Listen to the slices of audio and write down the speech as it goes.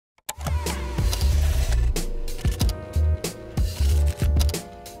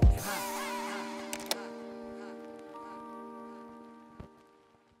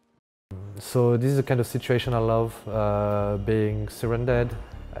So this is the kind of situation I love, being surrendered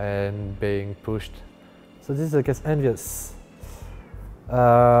and being pushed. So this is against EnVyUs.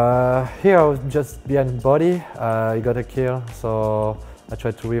 Here I was just behind body, he got a kill, so I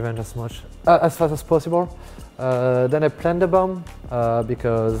tried to revenge as fast as possible. Then I planted the bomb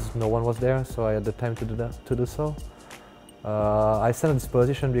because no one was there, so I had the time to do so. I stand in this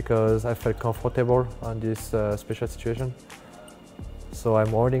position because I felt comfortable on this special situation. So I'm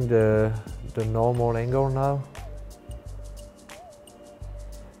holding the normal angle now.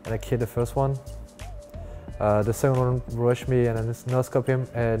 And I killed the first one. The second one rushed me and I no-scope him,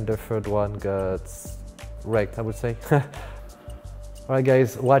 and the third one got wrecked, I would say. Alright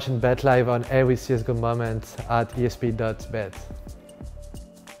guys, watch and bet live on every CSGO moment at ESP.Bet.